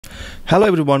Hello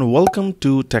everyone, welcome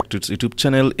to TechTuts YouTube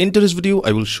channel. In today's video,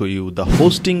 I will show you the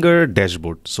Hostinger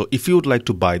dashboard. So if you would like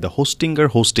to buy the Hostinger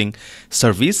hosting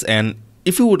service, and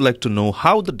if you would like to know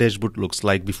how the dashboard looks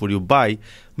like before you buy,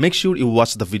 make sure you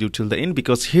watch the video till the end,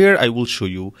 because here I will show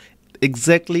you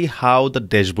exactly how the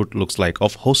dashboard looks like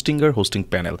of Hostinger hosting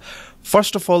panel.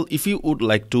 First of all, if you would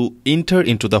like to enter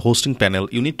into the hosting panel,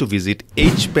 you need to visit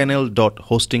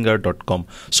hpanel.hostinger.com.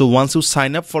 So once you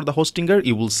sign up for the Hostinger,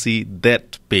 you will see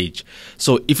that page.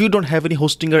 So if you don't have any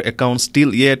Hostinger account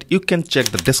still yet, you can check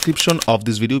the description of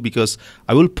this video, because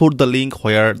I will put the link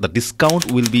where the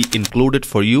discount will be included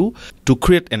for you to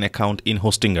create an account in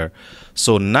Hostinger.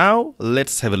 So now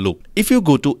let's have a look. If you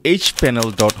go to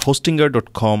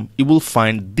hpanel.hostinger.com, you will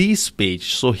find this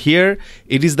page. So here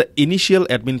it is the initial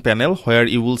admin panel, where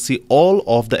you will see all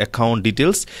of the account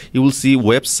details. You will see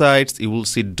websites, you will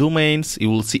see domains, you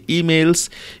will see emails,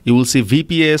 you will see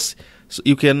VPS. So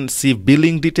you can see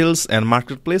billing details and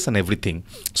marketplace and everything.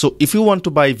 So if you want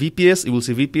to buy VPS, you will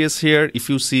see VPS here. If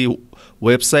you see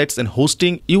websites and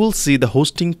hosting, you will see the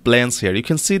hosting plans here. You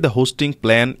can see the hosting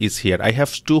plan is here. I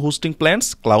have two hosting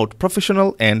plans: Cloud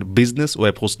Professional and Business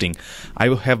Web Hosting.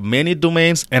 I have many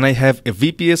domains and I have a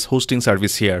VPS hosting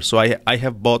service here. So I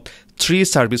have bought 3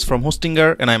 services from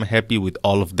Hostinger and I'm happy with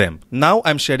all of them. Now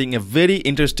I'm sharing a very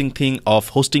interesting thing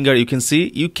of Hostinger. You can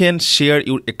see you can share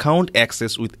your account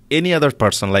access with any other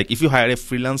person. Like if you hire a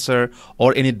freelancer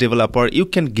or any developer, you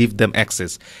can give them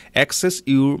access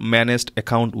your managed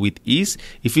account with ease.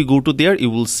 If you go to there, you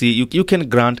will see you can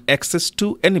grant access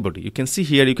to anybody. You can see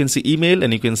here, you can see email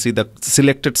and you can see the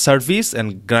selected service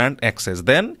and grant access.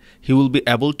 Then he will be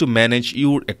able to manage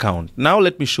your account. Now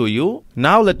let me show you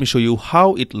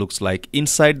how it looks like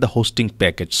inside the hosting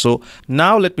package. So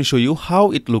now let me show you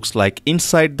how it looks like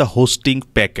inside the hosting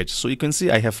package. So you can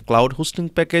see I have cloud hosting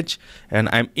package and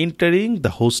I'm entering the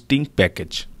hosting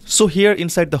package. So here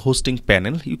inside the hosting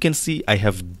panel, you can see I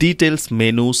have details,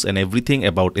 menus and everything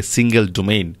about a single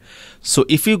domain. So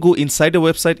if you go inside the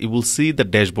website, you will see the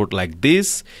dashboard like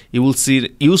this. You will see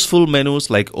useful menus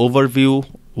like overview,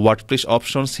 WordPress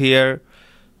options here,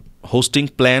 hosting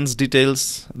plans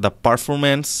details, the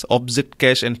performance, object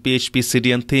cache and PHP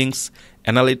CDN things,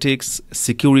 analytics,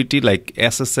 security like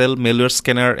SSL, malware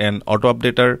scanner and auto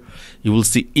updater. You will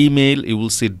see email, you will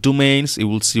see domains, you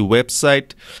will see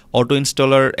website, auto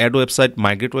installer, add website,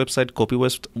 migrate website, copy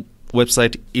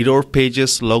website, error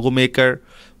pages, logo maker,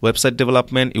 website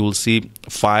development. You will see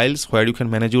files where you can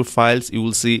manage your files. You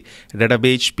will see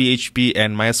database, PHP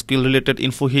and MySQL related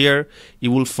info here.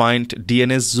 You will find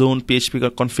DNS zone,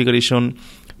 PHP configuration,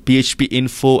 PHP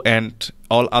info and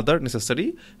all other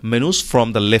necessary menus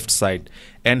from the left side.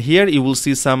 And here you will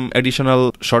see some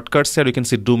additional shortcuts here. You can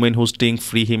see domain hosting,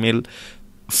 free email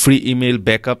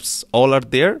backups, all are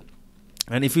there.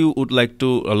 And if you would like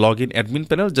to log in admin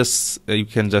panel, you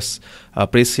can just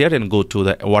press here and go to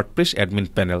the WordPress admin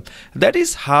panel. That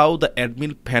is how the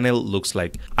admin panel looks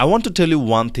like. I want to tell you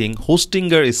one thing: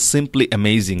 Hostinger is simply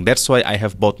amazing. That's why I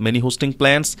have bought many hosting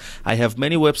plans. I have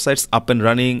many websites up and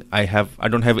running. I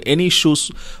don't have any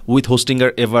issues with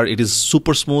Hostinger ever. It is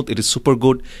super smooth. It is super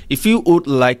good. If you would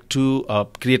like to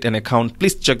create an account,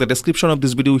 please check the description of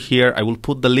this video here. I will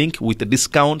put the link with the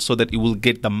discount so that you will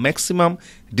get the maximum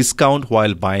discount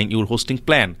while buying your hosting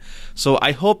plan. So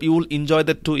I hope you will enjoy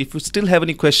that too. If you still have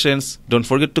any questions, don't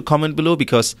forget to comment below,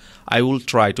 because I will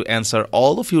try to answer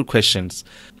all of your questions.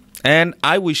 And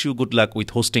I wish you good luck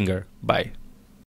with Hostinger. Bye.